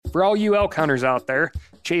For all you elk hunters out there,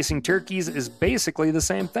 chasing turkeys is basically the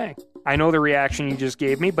same thing. I know the reaction you just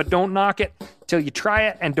gave me, but don't knock it till you try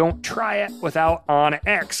it, and don't try it without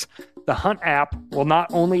OnX. The Hunt app will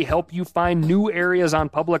not only help you find new areas on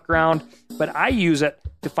public ground, but I use it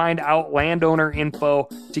to find out landowner info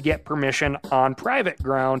to get permission on private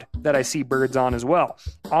ground that I see birds on as well.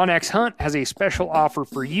 OnX Hunt has a special offer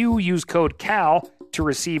for you. Use code CAL to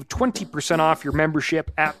receive 20% off your membership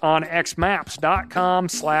at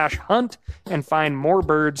onxmaps.com/hunt and find more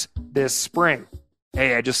birds this spring.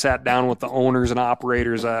 Hey, I just sat down with the owners and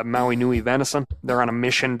operators of Maui Nui Venison. They're on a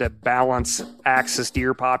mission to balance axis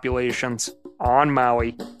deer populations on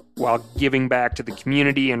Maui while giving back to the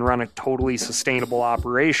community and run a totally sustainable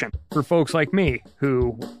operation. For folks like me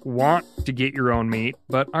who want to get your own meat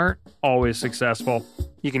but aren't always successful,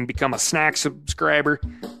 you can become a snack subscriber,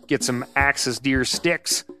 get some axis deer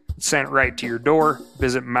sticks sent right to your door.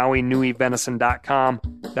 Visit MauiNuiVenison.com.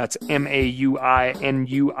 That's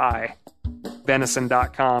MAUINUI.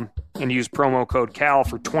 venison.com and use promo code CAL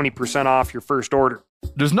for 20% off your first order.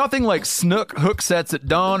 There's nothing like snook hook sets at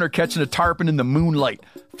dawn or catching a tarpon in the moonlight.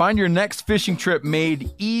 Find your next fishing trip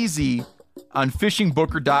made easy on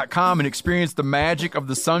fishingbooker.com and experience the magic of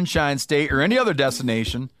the Sunshine State or any other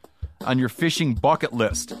destination on your fishing bucket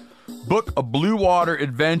list. Book a blue water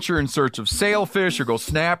adventure in search of sailfish or go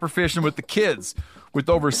snapper fishing with the kids. With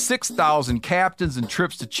over 6,000 captains and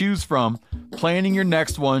trips to choose from, planning your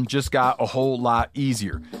next one just got a whole lot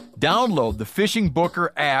easier. Download the Fishing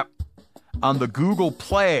Booker app on the Google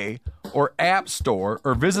Play or App Store,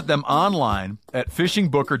 or visit them online at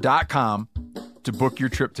fishingbooker.com to book your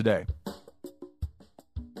trip today.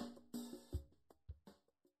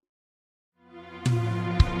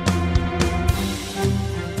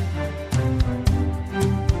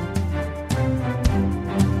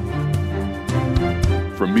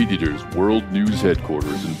 From MeatEater's World News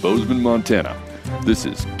Headquarters in Bozeman, Montana, this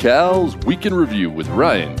is Cal's Week in Review with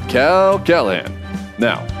Ryan Cal Callahan.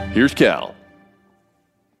 Now, here's Cal.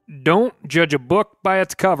 Don't judge a book by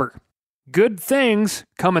its cover. Good things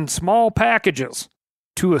come in small packages.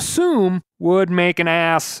 To assume would make an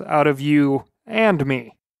ass out of you and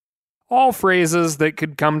me. All phrases that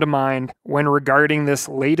could come to mind when regarding this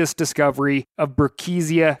latest discovery of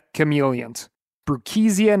Brookesia chameleons.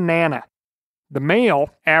 Brookesia nana. The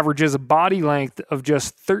male averages a body length of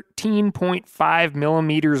just 13.5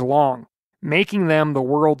 millimeters long, making them the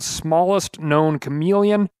world's smallest known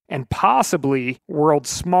chameleon and possibly world's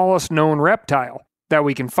smallest known reptile that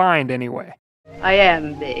we can find anyway. I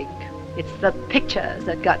am big. It's the pictures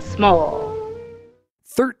that got small.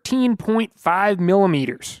 13.5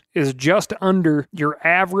 millimeters is just under your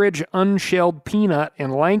average unshelled peanut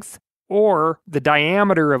in length or the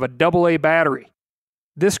diameter of a AA battery.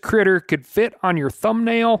 This critter could fit on your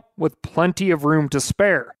thumbnail with plenty of room to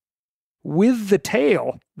spare. With the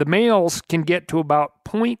tail, the males can get to about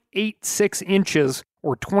 0.86 inches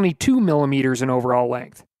or 22 millimeters in overall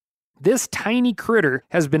length. This tiny critter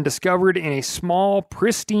has been discovered in a small,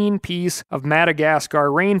 pristine piece of Madagascar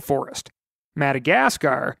rainforest.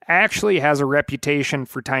 Madagascar actually has a reputation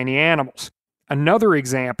for tiny animals. Another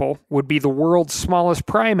example would be the world's smallest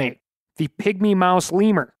primate, the pygmy mouse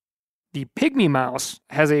lemur. The pygmy mouse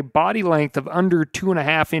has a body length of under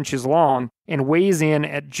 2.5 inches long and weighs in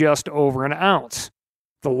at just over an ounce.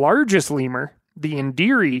 The largest lemur, the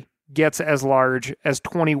Indiri, gets as large as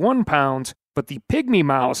 21 pounds, but the pygmy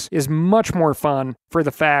mouse is much more fun for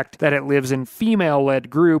the fact that it lives in female-led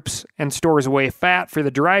groups and stores away fat for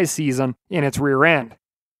the dry season in its rear end.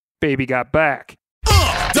 Baby got back.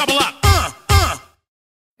 Double up!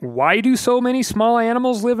 Why do so many small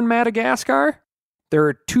animals live in Madagascar? There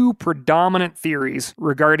are two predominant theories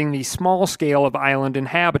regarding the small scale of island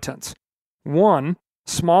inhabitants. One,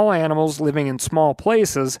 small animals living in small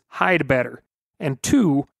places hide better. And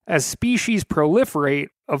two, as species proliferate,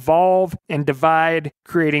 evolve, and divide,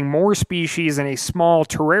 creating more species in a small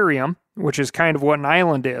terrarium, which is kind of what an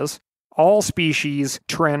island is, all species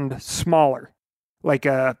trend smaller. Like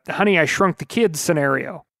a Honey, I Shrunk the Kids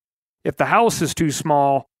scenario. If the house is too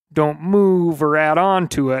small, don't move or add on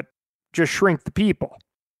to it. Just shrink the people.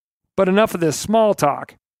 But enough of this small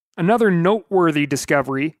talk. Another noteworthy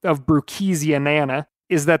discovery of Brookesia nana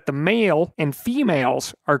is that the male and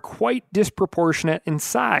females are quite disproportionate in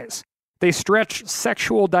size. They stretch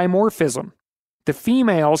sexual dimorphism. The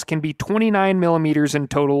females can be 29 millimeters in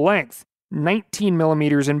total length, 19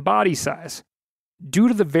 millimeters in body size. Due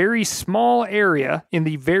to the very small area in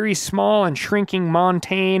the very small and shrinking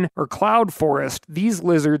montane or cloud forest these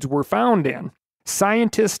lizards were found in,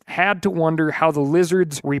 scientists had to wonder how the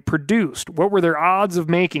lizards reproduced. What were their odds of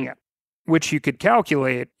making it? which you could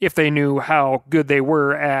calculate if they knew how good they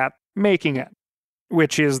were at making it,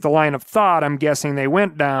 which is the line of thought I'm guessing they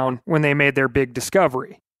went down when they made their big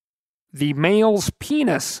discovery. The male's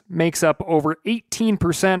penis makes up over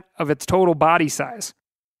 18% of its total body size.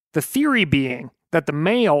 The theory being that the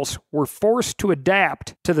males were forced to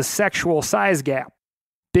adapt to the sexual size gap.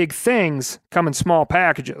 Big things come in small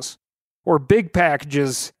packages. Or big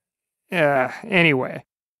packages, anyway.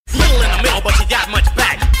 Little in the middle, but you got much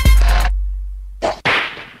back.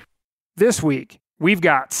 This week, we've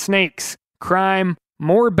got snakes, crime,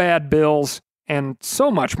 more bad bills, and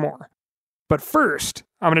so much more. But first,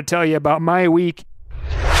 I'm going to tell you about my week.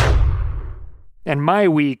 And my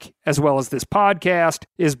week, as well as this podcast,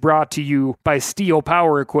 is brought to you by Steel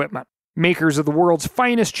Power Equipment, makers of the world's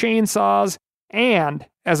finest chainsaws, and,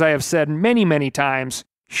 as I have said many, many times,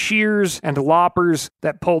 shears and loppers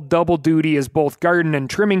that pull double duty as both garden and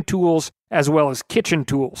trimming tools, as well as kitchen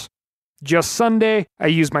tools. Just Sunday, I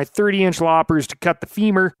used my 30-inch loppers to cut the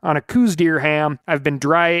femur on a Coues deer ham I've been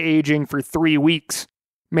dry aging for 3 weeks.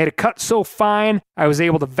 Made a cut so fine, I was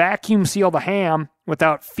able to vacuum seal the ham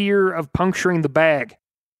without fear of puncturing the bag.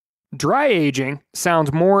 Dry aging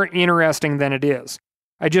sounds more interesting than it is.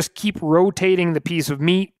 I just keep rotating the piece of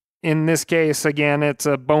meat, in this case, again, it's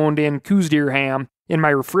a boned-in Coues deer ham, in my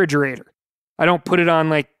refrigerator. I don't put it on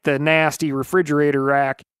like the nasty refrigerator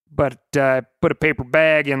rack, but put a paper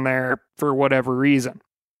bag in there for whatever reason.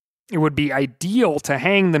 It would be ideal to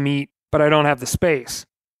hang the meat, but I don't have the space.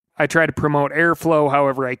 I try to promote airflow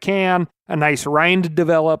however I can. A nice rind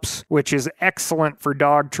develops, which is excellent for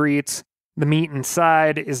dog treats. The meat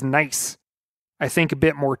inside is nice. I think a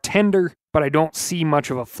bit more tender, but I don't see much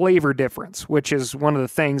of a flavor difference, which is one of the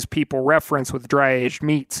things people reference with dry-aged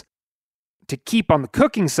meats. To keep on the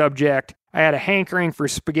cooking subject, I had a hankering for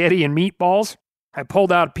spaghetti and meatballs. I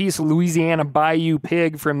pulled out a piece of Louisiana Bayou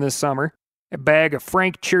pig from this summer, a bag of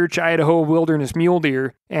Frank Church Idaho Wilderness mule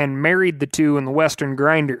deer, and married the two in the Western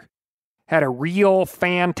grinder. Had a real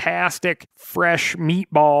fantastic fresh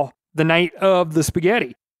meatball the night of the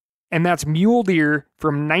spaghetti. And that's mule deer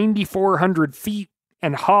from 9,400 feet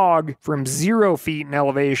and hog from 0 feet in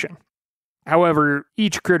elevation. However,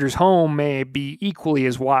 each critter's home may be equally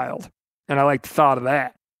as wild, and I like the thought of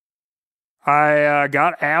that. I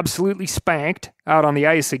got absolutely spanked out on the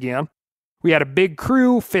ice again. We had a big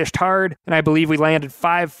crew, fished hard, and I believe we landed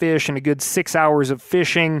 5 fish in a good 6 hours of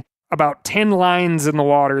fishing, about 10 lines in the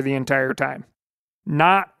water the entire time.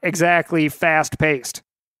 Not exactly fast-paced.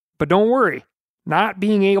 But don't worry, not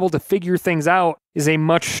being able to figure things out is a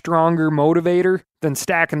much stronger motivator than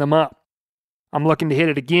stacking them up. I'm looking to hit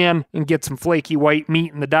it again and get some flaky white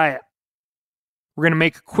meat in the diet. We're going to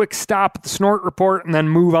make a quick stop at the Snort report and then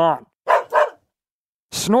move on.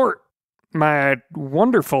 Snort, my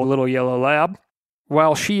wonderful little yellow lab,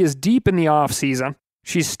 while she is deep in the off-season,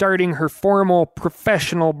 she's starting her formal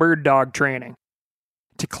professional bird dog training.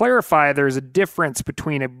 To clarify, there's a difference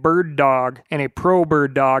between a bird dog and a pro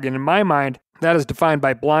bird dog, and in my mind, that is defined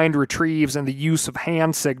by blind retrieves and the use of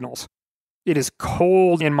hand signals. It is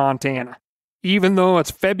cold in Montana. Even though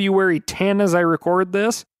it's February 10 as I record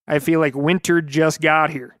this, I feel like winter just got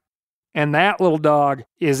here. And that little dog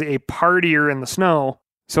is a partier in the snow,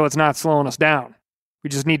 so it's not slowing us down. We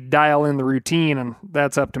just need to dial in the routine, and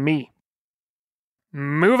that's up to me.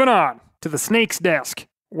 Moving on to the snake's desk,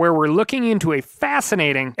 where we're looking into a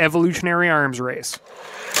fascinating evolutionary arms race.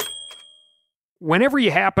 Whenever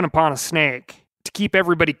you happen upon a snake, to keep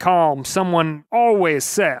everybody calm, someone always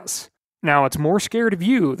says, "Now it's more scared of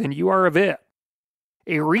you than you are of it."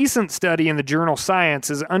 A recent study in the journal Science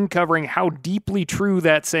is uncovering how deeply true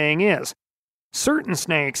that saying is. Certain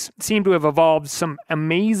snakes seem to have evolved some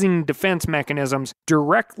amazing defense mechanisms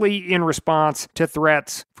directly in response to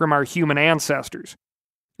threats from our human ancestors.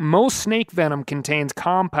 Most snake venom contains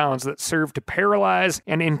compounds that serve to paralyze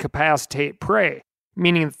and incapacitate prey,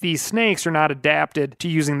 meaning that these snakes are not adapted to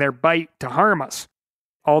using their bite to harm us.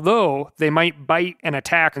 Although they might bite and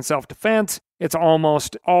attack in self-defense, it's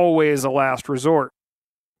almost always a last resort.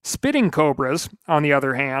 Spitting cobras, on the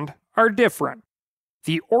other hand, are different.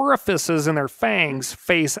 The orifices in their fangs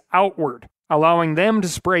face outward, allowing them to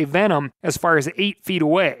spray venom as far as 8 feet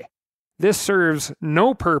away. This serves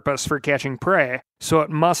no purpose for catching prey, so it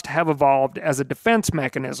must have evolved as a defense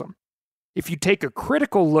mechanism. If you take a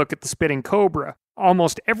critical look at the spitting cobra,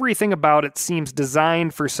 almost everything about it seems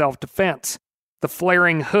designed for self-defense. The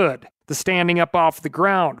flaring hood, the standing up off the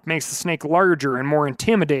ground makes the snake larger and more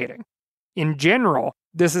intimidating. In general,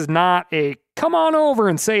 this is not a "come on over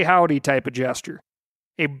and say howdy" type of gesture.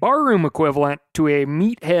 A barroom equivalent to a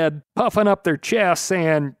meathead puffing up their chest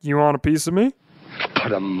saying, "You want a piece of me?"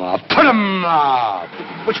 Put 'em up! Put 'em up!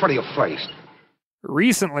 Which one of you first?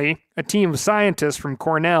 Recently, a team of scientists from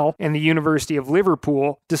Cornell and the University of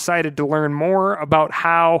Liverpool decided to learn more about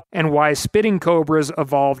how and why spitting cobras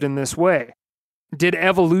evolved in this way. Did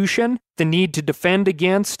evolution, the need to defend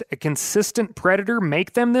against a consistent predator,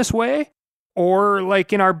 make them this way? Or,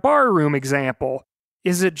 like in our barroom example,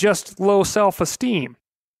 is it just low self-esteem?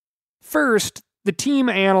 First, the team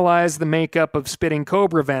analyzed the makeup of spitting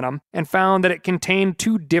cobra venom and found that it contained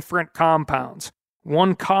two different compounds,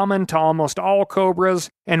 one common to almost all cobras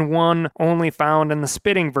and one only found in the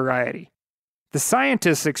spitting variety. The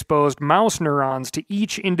scientists exposed mouse neurons to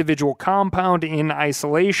each individual compound in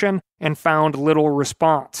isolation and found little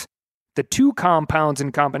response. The two compounds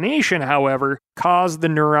in combination, however, caused the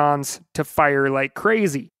neurons to fire like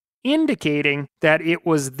crazy, indicating that it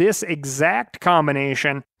was this exact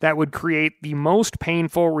combination that would create the most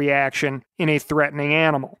painful reaction in a threatening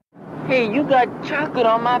animal. Hey, you got chocolate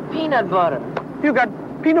on my peanut butter. You got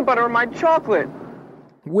peanut butter on my chocolate.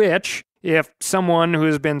 Which, if someone who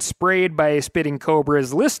has been sprayed by a spitting cobra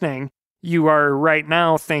is listening, you are right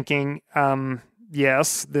now thinking,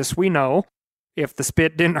 yes, this we know. If the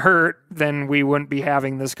spit didn't hurt, then we wouldn't be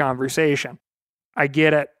having this conversation. I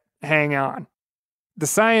get it. Hang on. The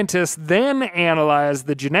scientists then analyzed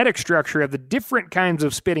the genetic structure of the different kinds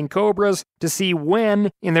of spitting cobras to see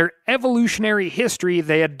when, in their evolutionary history,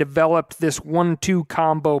 they had developed this 1-2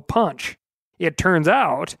 combo punch. It turns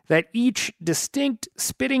out that each distinct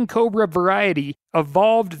spitting cobra variety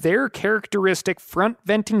evolved their characteristic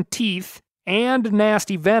front-venting teeth and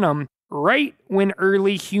nasty venom right when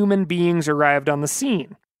early human beings arrived on the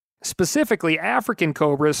scene. Specifically, African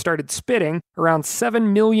cobras started spitting around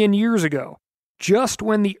 7 million years ago, just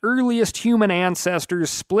when the earliest human ancestors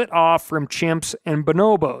split off from chimps and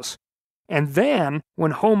bonobos. And then,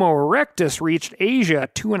 when Homo erectus reached Asia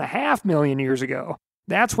 2.5 million years ago,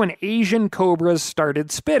 that's when Asian cobras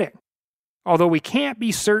started spitting. Although we can't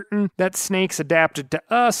be certain that snakes adapted to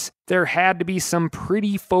us, there had to be some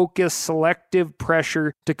pretty focused selective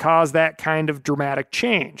pressure to cause that kind of dramatic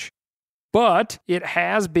change. But it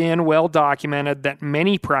has been well documented that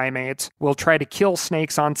many primates will try to kill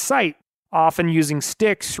snakes on sight, often using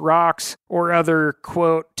sticks, rocks, or other,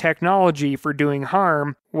 quote, technology for doing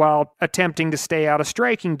harm while attempting to stay out of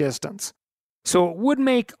striking distance. So it would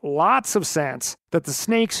make lots of sense that the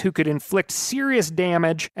snakes who could inflict serious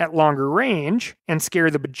damage at longer range and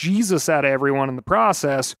scare the bejesus out of everyone in the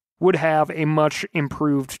process would have a much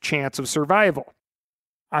improved chance of survival.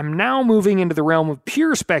 I'm now moving into the realm of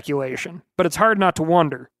pure speculation, but it's hard not to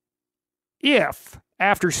wonder. If,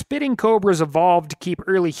 after spitting cobras evolved to keep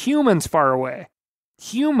early humans far away,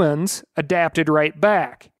 humans adapted right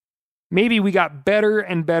back. Maybe we got better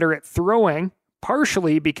and better at throwing,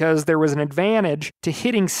 partially because there was an advantage to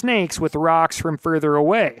hitting snakes with rocks from further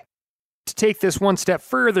away. To take this one step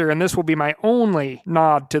further, and this will be my only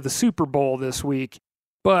nod to the Super Bowl this week,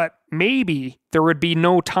 but maybe there would be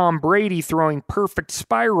no Tom Brady throwing perfect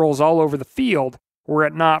spirals all over the field were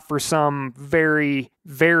it not for some very,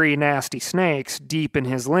 very nasty snakes deep in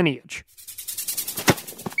his lineage.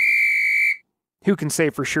 Who can say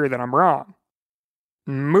for sure that I'm wrong?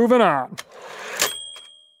 Moving on.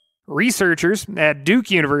 Researchers at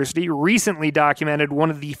Duke University recently documented one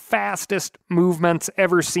of the fastest movements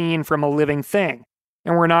ever seen from a living thing.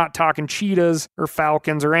 And we're not talking cheetahs or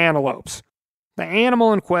falcons or antelopes. The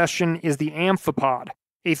animal in question is the amphipod,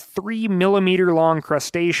 a 3 millimeter long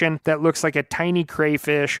crustacean that looks like a tiny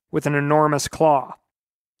crayfish with an enormous claw.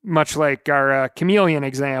 Much like our chameleon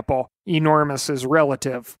example, enormous is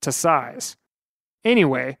relative to size.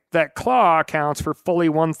 Anyway, that claw accounts for fully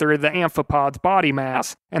 1/3 of the amphipod's body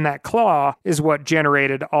mass, and that claw is what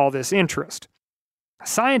generated all this interest.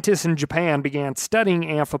 Scientists in Japan began studying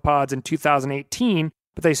amphipods in 2018,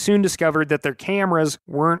 but they soon discovered that their cameras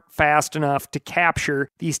weren't fast enough to capture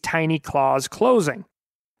these tiny claws closing.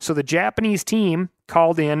 So the Japanese team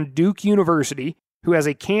called in Duke University, who has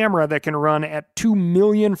a camera that can run at 2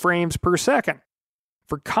 million frames per second.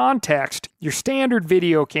 For context, your standard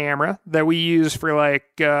video camera that we use for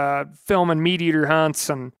filming meat eater hunts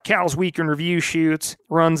and Cal's Week in Review shoots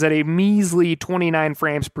runs at a measly 29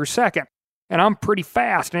 frames per second. And I'm pretty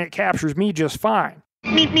fast and it captures me just fine.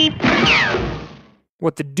 Meep, meep.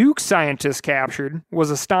 What the Duke scientists captured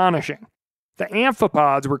was astonishing. The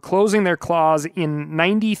amphipods were closing their claws in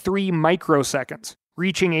 93 microseconds,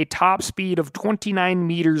 reaching a top speed of 29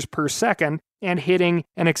 meters per second and hitting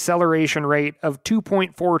an acceleration rate of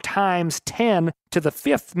 2.4 times 10 to the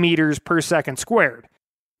 5th meters per second squared.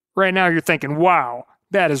 Right now you're thinking, wow,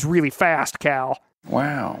 that is really fast, Cal.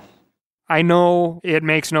 Wow. I know it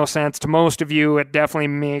makes no sense to most of you. It definitely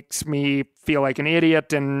makes me feel like an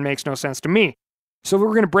idiot and makes no sense to me. So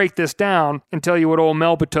we're going to break this down and tell you what old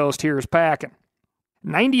Melba Toast here is packing.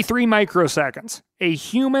 93 microseconds. A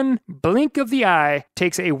human blink of the eye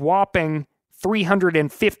takes a whopping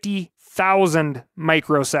 350,000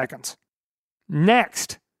 microseconds.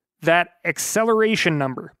 Next, that acceleration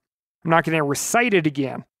number. I'm not going to recite it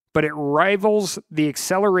again, but it rivals the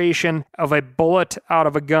acceleration of a bullet out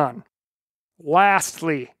of a gun.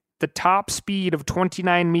 Lastly, the top speed of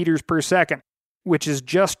 29 meters per second, which is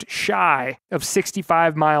just shy of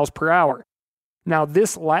 65 miles per hour. Now,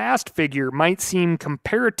 this last figure might seem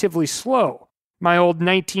comparatively slow. My old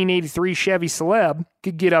 1983 Chevy Celeb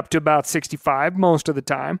could get up to about 65 most of the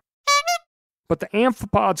time. But the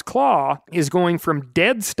amphipod's claw is going from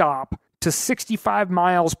dead stop to 65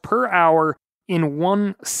 miles per hour in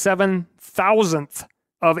 1/7,000th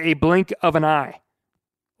of a blink of an eye.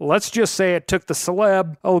 Let's just say it took the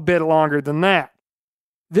Celeb a little bit longer than that.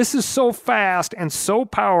 This is so fast and so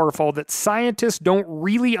powerful that scientists don't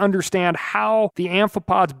really understand how the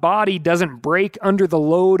amphipod's body doesn't break under the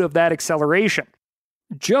load of that acceleration.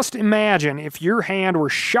 Just imagine if your hand were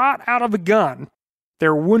shot out of a gun,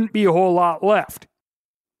 there wouldn't be a whole lot left.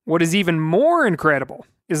 What is even more incredible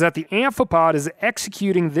is that the amphipod is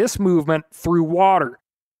executing this movement through water.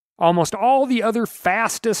 Almost all the other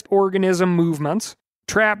fastest organism movements,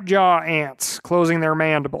 trapjaw ants closing their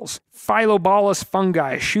mandibles, Phyllobolus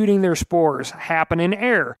fungi shooting their spores, happen in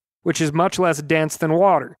air, which is much less dense than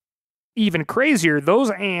water. Even crazier,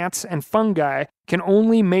 those ants and fungi can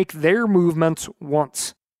only make their movements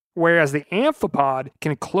once, whereas the amphipod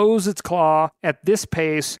can close its claw at this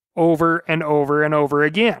pace over and over and over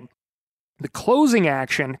again. The closing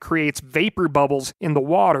action creates vapor bubbles in the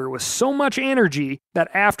water with so much energy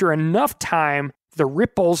that after enough time, the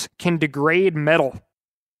ripples can degrade metal.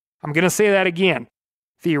 I'm going to say that again.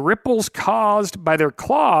 The ripples caused by their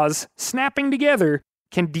claws snapping together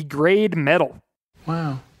can degrade metal.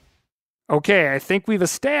 Wow. Okay, I think we've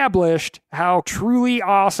established how truly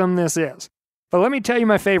awesome this is. But let me tell you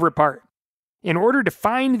my favorite part. In order to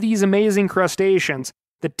find these amazing crustaceans,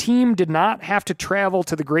 the team did not have to travel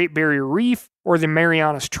to the Great Barrier Reef or the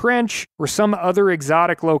Marianas Trench or some other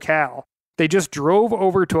exotic locale. They just drove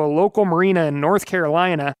over to a local marina in North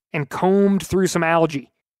Carolina and combed through some algae.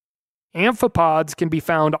 Amphipods can be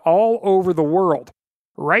found all over the world.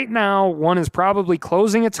 Right now, one is probably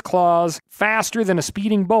closing its claws faster than a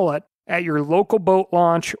speeding bullet at your local boat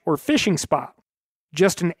launch or fishing spot.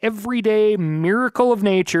 Just an everyday miracle of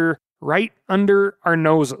nature right under our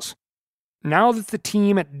noses. Now that the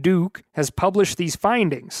team at Duke has published these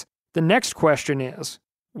findings, the next question is,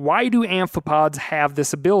 why do amphipods have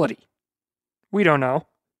this ability? We don't know,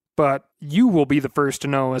 but you will be the first to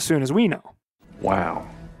know as soon as we know. Wow.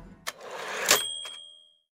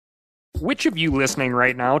 Which of you listening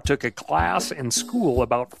right now took a class in school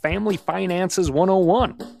about Family Finances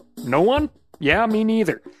 101? No one? Yeah, me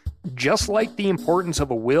neither. Just like the importance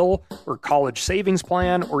of a will or college savings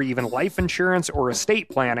plan or even life insurance or estate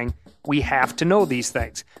planning, we have to know these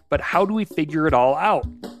things. But how do we figure it all out?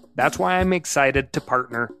 That's why I'm excited to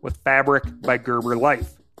partner with Fabric by Gerber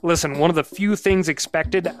Life. Listen, one of the few things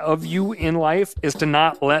expected of you in life is to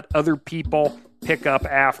not let other people pick up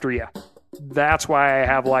after you. That's why I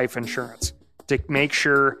have life insurance, to make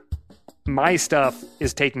sure my stuff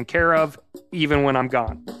is taken care of even when I'm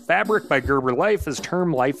gone. Fabric by Gerber Life is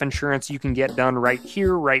term life insurance you can get done right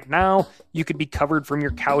here, right now. You could be covered from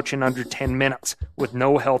your couch in under 10 minutes with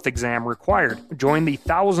no health exam required. Join the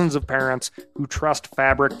thousands of parents who trust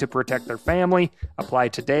Fabric to protect their family. Apply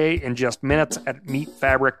today in just minutes at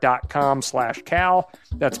meetfabric.com/Cal.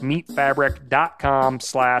 That's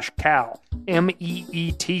meetfabric.com/Cal.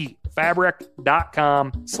 MEET.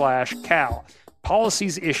 Fabric.com/Cal.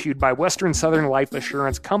 Policies issued by Western Southern Life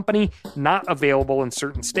Assurance Company, not available in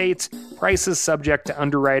certain states. Prices subject to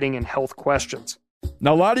underwriting and health questions.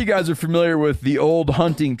 Now, a lot of you guys are familiar with the old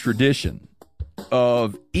hunting tradition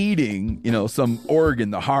of eating, some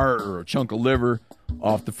organ, the heart or a chunk of liver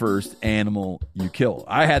off the first animal you kill.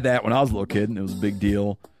 I had that when I was a little kid, and it was a big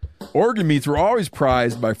deal. Organ meats were always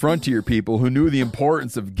prized by frontier people who knew the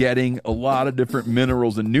importance of getting a lot of different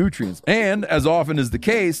minerals and nutrients. And, as often is the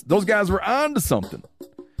case, those guys were onto something.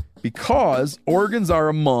 Because organs are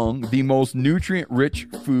among the most nutrient-rich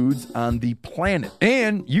foods on the planet.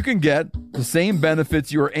 And you can get the same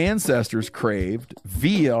benefits your ancestors craved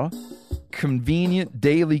via convenient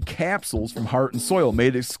daily capsules from Heart and Soil,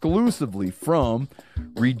 made exclusively from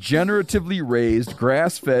regeneratively raised,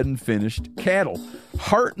 grass-fed, and finished cattle.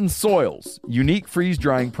 Heart and Soil's unique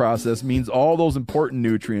freeze-drying process means all those important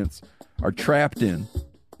nutrients are trapped in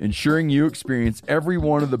ensuring you experience every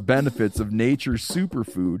one of the benefits of nature's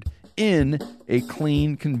superfood in a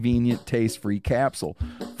clean, convenient, taste-free capsule.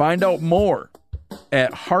 Find out more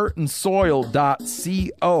at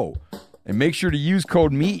heartandsoil.co. And make sure to use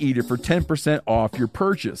code MeatEater for 10% off your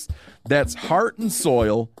purchase. That's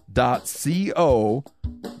heartandsoil.co.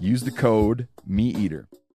 Use the code MeatEater.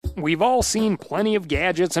 We've all seen plenty of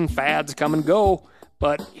gadgets and fads come and go,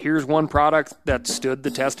 but here's one product that stood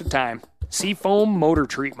the test of time. Seafoam Motor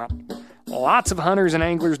Treatment. Lots of hunters and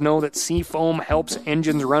anglers know that Seafoam helps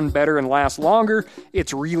engines run better and last longer.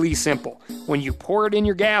 It's really simple. When you pour it in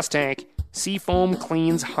your gas tank, Seafoam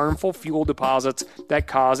cleans harmful fuel deposits that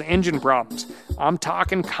cause engine problems. I'm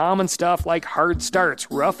talking common stuff like hard starts,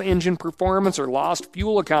 rough engine performance, or lost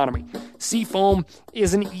fuel economy. Seafoam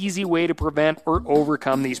is an easy way to prevent or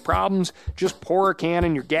overcome these problems. Just pour a can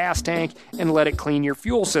in your gas tank and let it clean your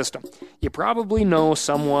fuel system. You probably know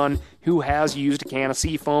someone who has used a can of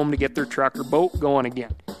Seafoam to get their truck or boat going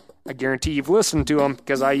again. I guarantee you've listened to them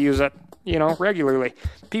because I use it regularly.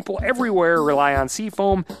 People everywhere rely on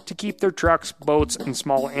Seafoam to keep their trucks, boats, and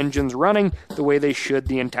small engines running the way they should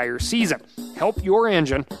the entire season. Help your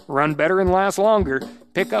engine run better and last longer.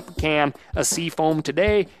 Pick up a can of Seafoam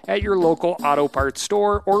today at your local auto parts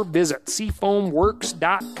store or visit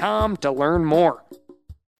seafoamworks.com to learn more.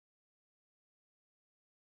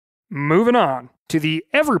 Moving on to the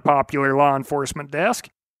ever-popular law enforcement desk.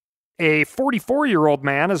 A 44-year-old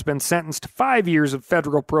man has been sentenced to 5 years of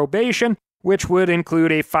federal probation, which would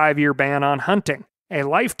include a 5-year ban on hunting, a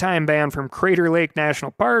lifetime ban from Crater Lake National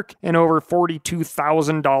Park, and over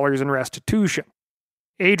 $42,000 in restitution.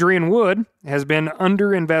 Adrian Wood has been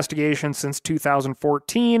under investigation since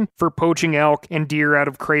 2014 for poaching elk and deer out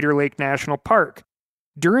of Crater Lake National Park.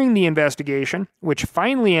 During the investigation, which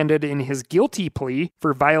finally ended in his guilty plea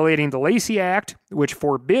for violating the Lacey Act, which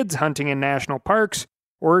forbids hunting in national parks,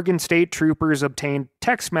 Oregon State troopers obtained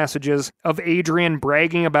text messages of Adrian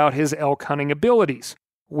bragging about his elk hunting abilities,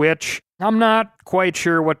 which I'm not quite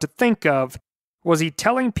sure what to think of. Was he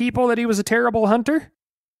telling people that he was a terrible hunter?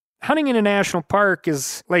 Hunting in a national park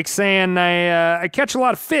is like saying I catch a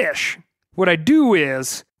lot of fish. What I do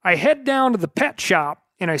is I head down to the pet shop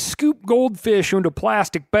and I scoop goldfish into a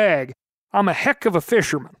plastic bag. I'm a heck of a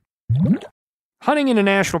fisherman. Hunting in a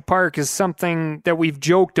national park is something that we've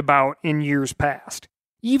joked about in years past.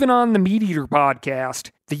 Even on the MeatEater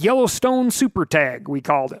podcast, the Yellowstone Super Tag, we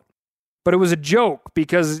called it. But it was a joke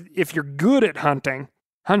because if you're good at hunting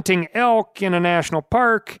elk in a national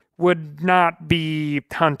park would not be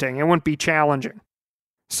hunting. It wouldn't be challenging.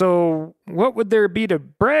 So what would there be to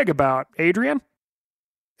brag about, Adrian?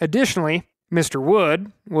 Additionally, Mr.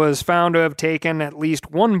 Wood was found to have taken at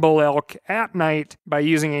least one bull elk at night by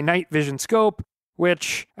using a night vision scope,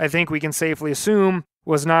 which I think we can safely assume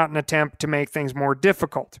was not an attempt to make things more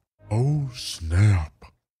difficult. Oh, snap.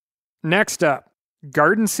 Next up,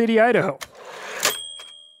 Garden City, Idaho.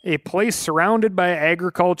 A place surrounded by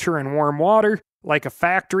agriculture and warm water, like a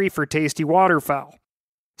factory for tasty waterfowl.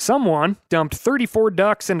 Someone dumped 34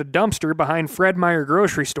 ducks in a dumpster behind Fred Meyer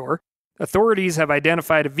grocery store. Authorities have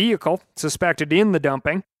identified a vehicle suspected in the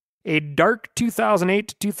dumping, a dark 2008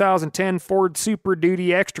 to 2010 Ford Super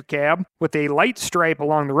Duty extra cab with a light stripe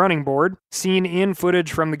along the running board, seen in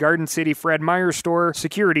footage from the Garden City Fred Meyer store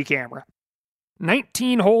security camera.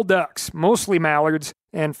 19 whole ducks, mostly mallards,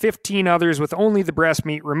 and 15 others with only the breast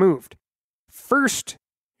meat removed. First,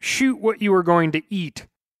 shoot what you are going to eat.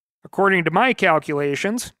 According to my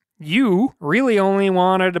calculations, you really only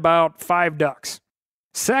wanted about 5 ducks.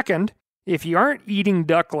 Second, if you aren't eating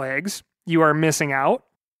duck legs, you are missing out.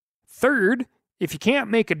 Third, if you can't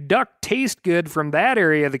make a duck taste good from that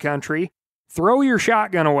area of the country, throw your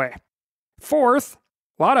shotgun away. Fourth,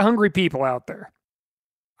 a lot of hungry people out there.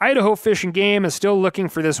 Idaho Fish and Game is still looking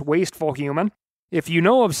for this wasteful human. If you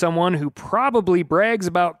know of someone who probably brags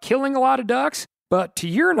about killing a lot of ducks, but to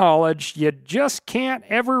your knowledge, you just can't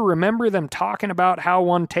ever remember them talking about how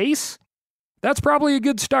one tastes, that's probably a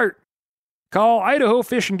good start. Call Idaho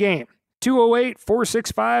Fish and Game,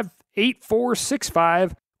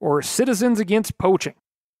 208-465-8465, or Citizens Against Poaching,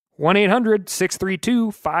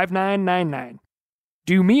 1-800-632-5999.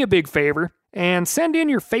 Do me a big favor and send in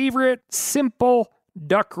your favorite simple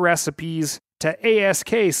duck recipes to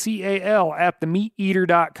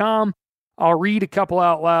askcal@themeateater.com. I'll read a couple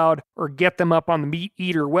out loud or get them up on the Meat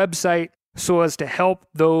Eater website so as to help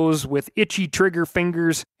those with itchy trigger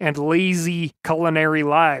fingers and lazy culinary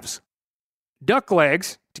lives. Duck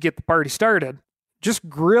legs, to get the party started, just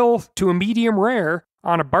grill to a medium rare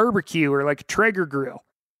on a barbecue or like a Traeger grill.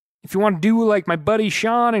 If you want to do like my buddy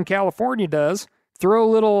Sean in California does, throw a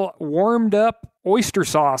little warmed up oyster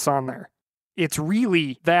sauce on there. It's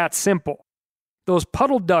really that simple. Those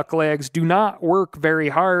puddle duck legs do not work very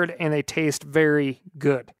hard and they taste very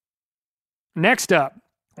good. Next up,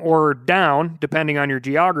 or down, depending on your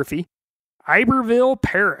geography, Iberville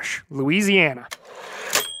Parish, Louisiana.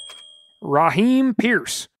 Raheem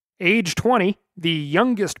Pierce, age 20, the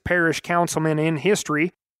youngest parish councilman in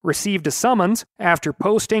history, received a summons after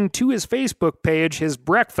posting to his Facebook page his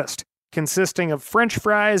breakfast, consisting of French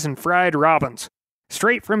fries and fried robins,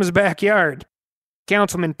 straight from his backyard.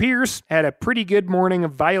 Councilman Pierce had a pretty good morning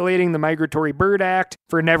of violating the Migratory Bird Act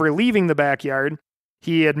for never leaving the backyard.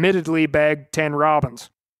 He admittedly bagged 10 robins.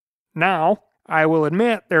 Now, I will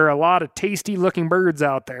admit there are a lot of tasty-looking birds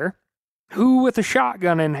out there. Who with a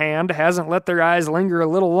shotgun in hand hasn't let their eyes linger a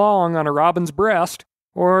little long on a robin's breast,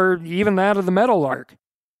 or even that of the meadowlark?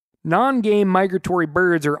 Non-game migratory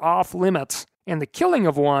birds are off limits, and the killing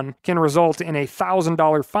of one can result in a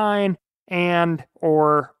 $1,000 fine and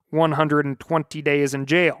or 120 days in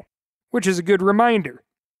jail, which is a good reminder.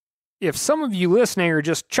 If some of you listening are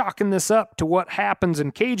just chalking this up to what happens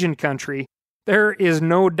in Cajun country, there is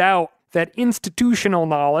no doubt that institutional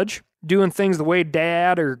knowledge, doing things the way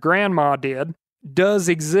Dad or Grandma did, does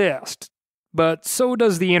exist, but so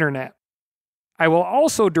does the internet. I will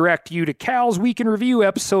also direct you to Cal's Week in Review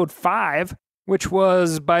episode 5, which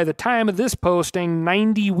was, by the time of this posting,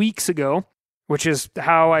 90 weeks ago, which is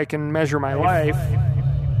how I can measure my life.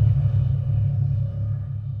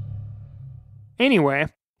 Anyway,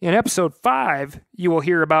 in episode 5, you will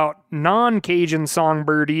hear about non-Cajun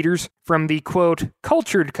songbird eaters from the, quote,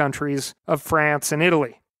 cultured countries of France and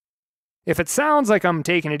Italy. If it sounds like I'm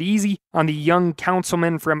taking it easy on the young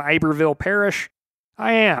councilman from Iberville Parish,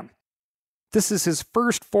 I am. This is his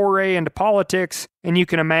first foray into politics, and you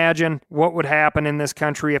can imagine what would happen in this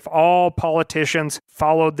country if all politicians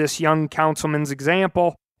followed this young councilman's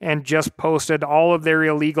example and just posted all of their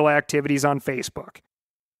illegal activities on Facebook.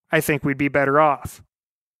 I think we'd be better off.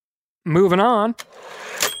 Moving on.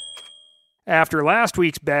 After last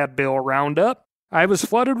week's bad bill roundup, I was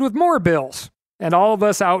flooded with more bills, and all of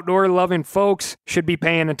us outdoor-loving folks should be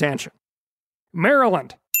paying attention.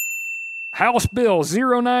 Maryland. House Bill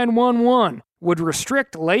 0911 would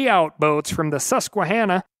restrict layout boats from the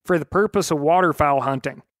Susquehanna for the purpose of waterfowl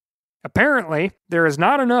hunting. Apparently, there is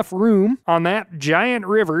not enough room on that giant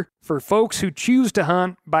river for folks who choose to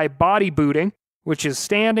hunt by body booting, which is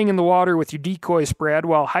standing in the water with your decoy spread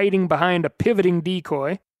while hiding behind a pivoting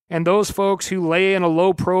decoy, and those folks who lay in a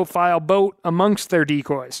low-profile boat amongst their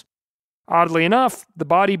decoys. Oddly enough, the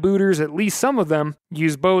body booters, at least some of them,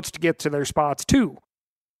 use boats to get to their spots too.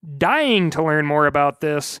 Dying to learn more about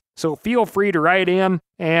this, so feel free to write in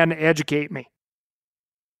and educate me.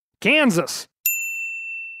 Kansas.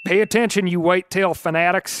 Pay attention, you whitetail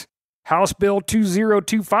fanatics. House Bill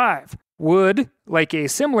 2025 would, like a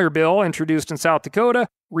similar bill introduced in South Dakota,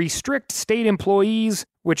 restrict state employees,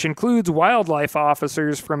 which includes wildlife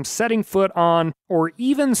officers, from setting foot on or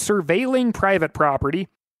even surveilling private property,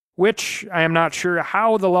 which I am not sure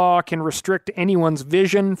how the law can restrict anyone's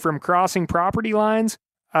vision from crossing property lines.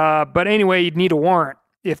 But anyway, you'd need a warrant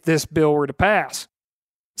if this bill were to pass.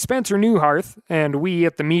 Spencer Newharth and we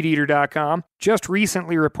at themeateater.com just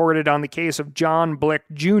recently reported on the case of John Blick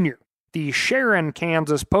Jr., the Sharon,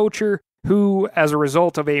 Kansas poacher who, as a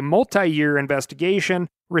result of a multi-year investigation,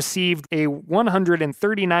 received a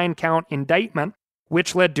 139-count indictment,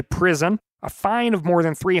 which led to prison, a fine of more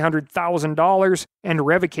than $300,000, and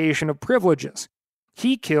revocation of privileges.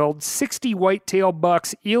 He killed 60 whitetail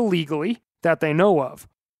bucks illegally that they know of.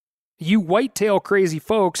 You whitetail crazy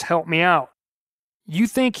folks, help me out. You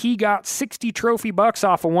think he got 60 trophy bucks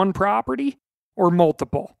off of one property, or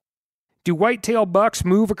multiple? Do whitetail bucks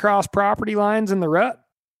move across property lines in the rut?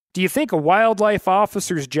 Do you think a wildlife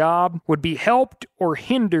officer's job would be helped or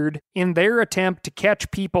hindered in their attempt to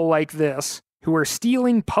catch people like this, who are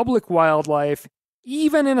stealing public wildlife,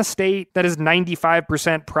 even in a state that is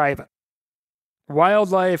 95% private?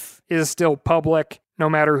 Wildlife is still public, no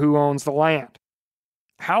matter who owns the land.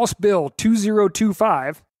 House Bill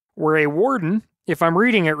 2025, where a warden, if I'm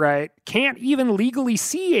reading it right, can't even legally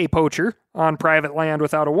see a poacher on private land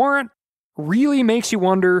without a warrant, really makes you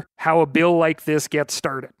wonder how a bill like this gets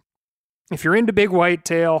started. If you're into big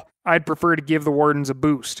whitetail, I'd prefer to give the wardens a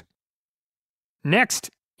boost. Next,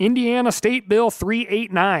 Indiana State Bill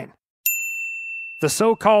 389, the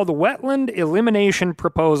so-called Wetland Elimination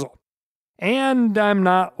Proposal. And I'm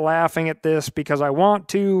not laughing at this because I want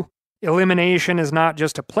to. Elimination is not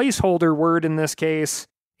just a placeholder word in this case.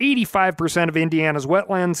 85% of Indiana's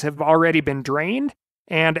wetlands have already been drained,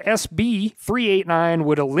 and SB 389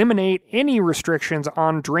 would eliminate any restrictions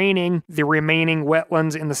on draining the remaining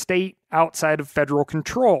wetlands in the state outside of federal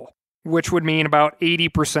control. which would mean about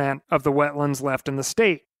 80% of the wetlands left in the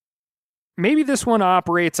state. Maybe this one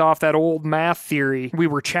operates off that old math theory we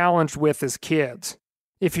were challenged with as kids.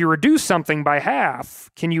 If you reduce something by half,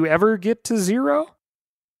 can you ever get to zero?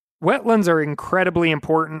 Wetlands are incredibly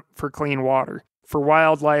important for clean water, for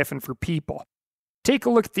wildlife, and for people. Take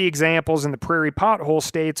a look at the examples in the prairie pothole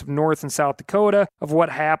states of North and South Dakota of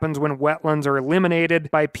what happens when wetlands are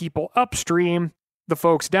eliminated by people upstream. The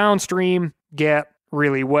folks downstream get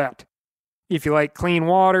really wet. If you like clean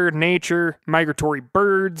water, nature, migratory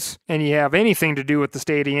birds, and you have anything to do with the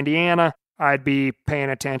state of Indiana, I'd be paying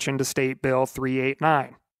attention to State Bill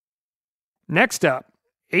 389. Next up,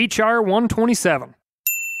 H.R. 127,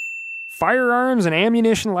 Firearms and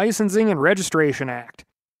Ammunition Licensing and Registration Act.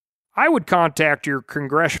 I would contact your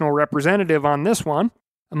congressional representative on this one.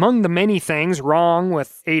 Among the many things wrong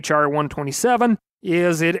with H.R. 127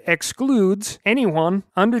 is it excludes anyone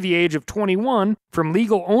under the age of 21 from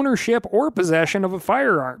legal ownership or possession of a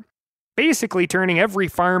firearm, basically turning every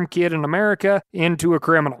farm kid in America into a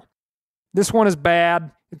criminal. This one is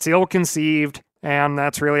bad, it's ill-conceived, and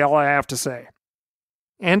that's really all I have to say.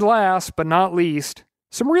 And last but not least,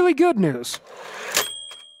 some really good news.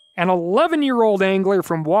 An 11-year-old angler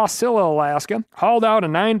from Wasilla, Alaska, hauled out a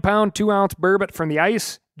 9-pound, 2-ounce burbot from the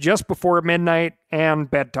ice just before midnight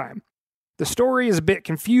and bedtime. The story is a bit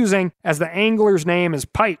confusing as the angler's name is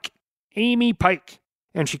Pike, Amy Pike,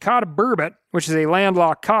 and she caught a burbot, which is a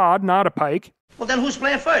landlocked cod, not a pike. Well, then who's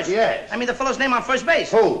playing first? Yes. I mean, the fellow's name on first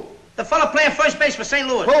base. Who? The fellow playing first base for St.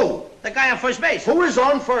 Louis. Who? The guy on first base. Who is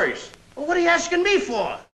on first? Well, what are you asking me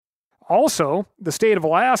for? Also, the state of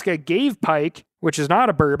Alaska gave Pike, which is not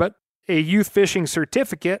a burbot, a youth fishing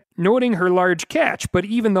certificate, noting her large catch. But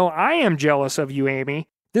even though I am jealous of you, Amy,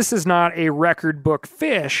 this is not a record book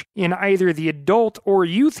fish in either the adult or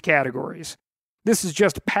youth categories. This is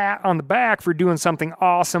just a pat on the back for doing something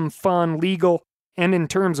awesome, fun, legal, and in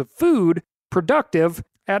terms of food, productive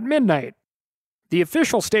at midnight. The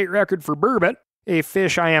official state record for burbot, a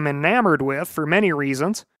fish I am enamored with for many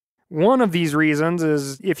reasons. One of these reasons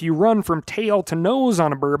is if you run from tail to nose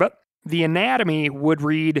on a burbot, the anatomy would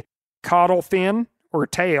read caudal fin or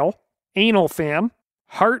tail, anal fin,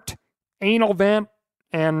 heart, anal vent,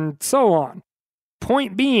 and so on.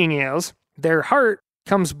 Point being is, their heart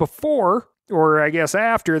comes before, or I guess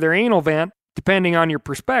after, their anal vent, depending on your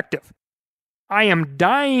perspective. I am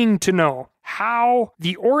dying to know how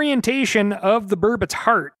the orientation of the burbot's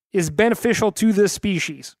heart is beneficial to this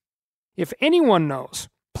species. If anyone knows,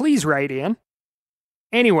 please write in.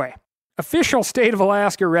 Anyway, official state of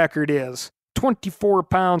Alaska record is 24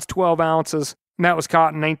 pounds, 12 ounces, and that was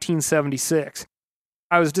caught in 1976.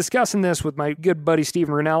 I was discussing this with my good buddy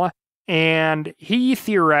Steven Ranella, and he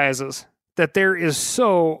theorizes that there is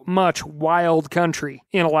so much wild country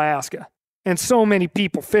in Alaska, and so many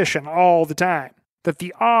people fishing all the time, that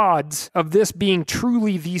the odds of this being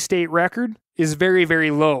truly the state record is very,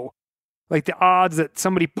 very low. Like the odds that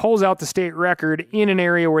somebody pulls out the state record in an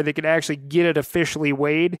area where they could actually get it officially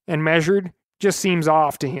weighed and measured just seems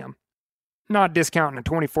off to him. Not discounting a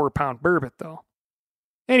 24-pound burbot, though.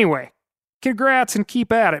 Anyway, congrats and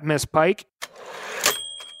keep at it, Miss Pike.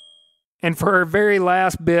 And for our very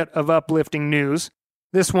last bit of uplifting news,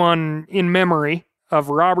 this one in memory of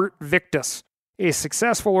Robert Victus, a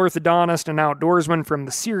successful orthodontist and outdoorsman from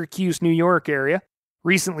the Syracuse, New York area,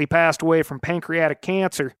 recently passed away from pancreatic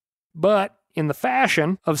cancer. But in the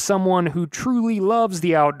fashion of someone who truly loves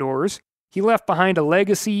the outdoors, he left behind a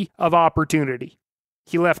legacy of opportunity.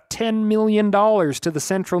 He left $10 million to the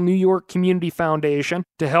Central New York Community Foundation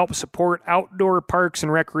to help support outdoor parks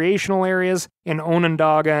and recreational areas in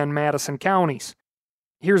Onondaga and Madison counties.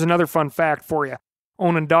 Here's another fun fact for you.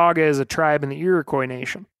 Onondaga is a tribe in the Iroquois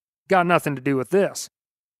Nation. Got nothing to do with this.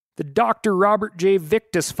 The Dr. Robert J.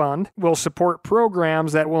 Victus Fund will support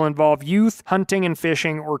programs that will involve youth, hunting and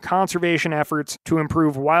fishing, or conservation efforts to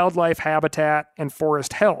improve wildlife habitat and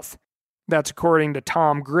forest health. That's according to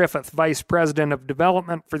Tom Griffith, Vice President of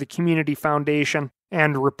Development for the Community Foundation,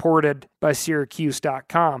 and reported by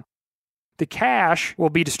Syracuse.com. The cash will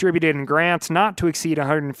be distributed in grants not to exceed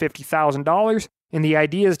 $150,000, and the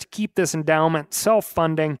idea is to keep this endowment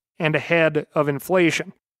self-funding and ahead of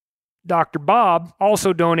inflation. Dr. Bob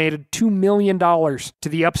also donated $2 million to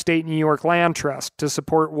the Upstate New York Land Trust to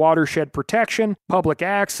support watershed protection, public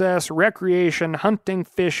access, recreation, hunting,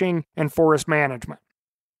 fishing, and forest management.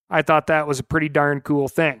 I thought that was a pretty darn cool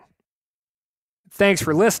thing. Thanks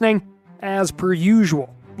for listening. As per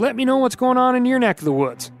usual, let me know what's going on in your neck of the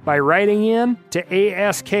woods by writing in to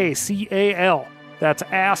ASKCAL. That's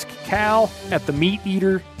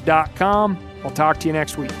askcal@themeateater.com. I'll talk to you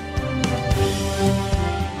next week.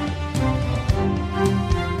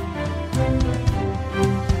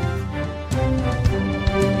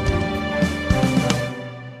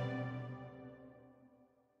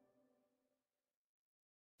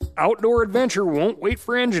 Outdoor adventure won't wait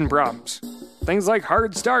for engine problems. Things like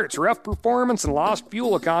hard starts, rough performance, and lost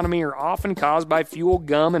fuel economy are often caused by fuel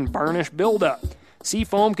gum and varnish buildup.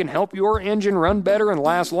 Seafoam can help your engine run better and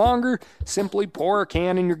last longer. Simply pour a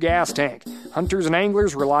can in your gas tank. Hunters and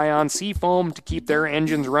anglers rely on Seafoam to keep their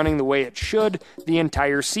engines running the way it should the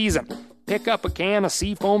entire season. Pick up a can of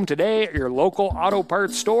Seafoam today at your local auto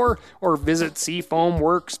parts store or visit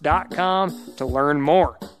SeafoamWorks.com to learn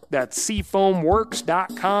more. That's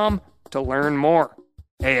SeafoamWorks.com to learn more.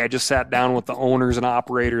 Hey, I just sat down with the owners and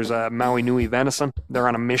operators of Maui Nui Venison. They're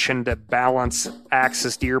on a mission to balance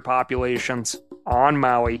axis deer populations on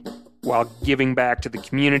Maui while giving back to the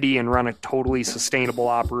community and run a totally sustainable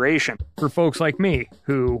operation. For folks like me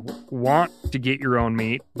who want to get your own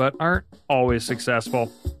meat but aren't always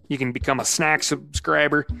successful, you can become a snack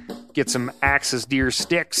subscriber, get some axis deer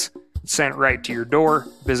sticks sent right to your door.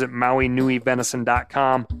 Visit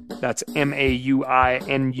MauiNuiVenison.com. That's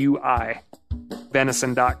MAUINUI.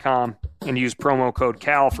 Venison.com and use promo code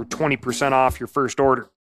CAL for 20% off your first order.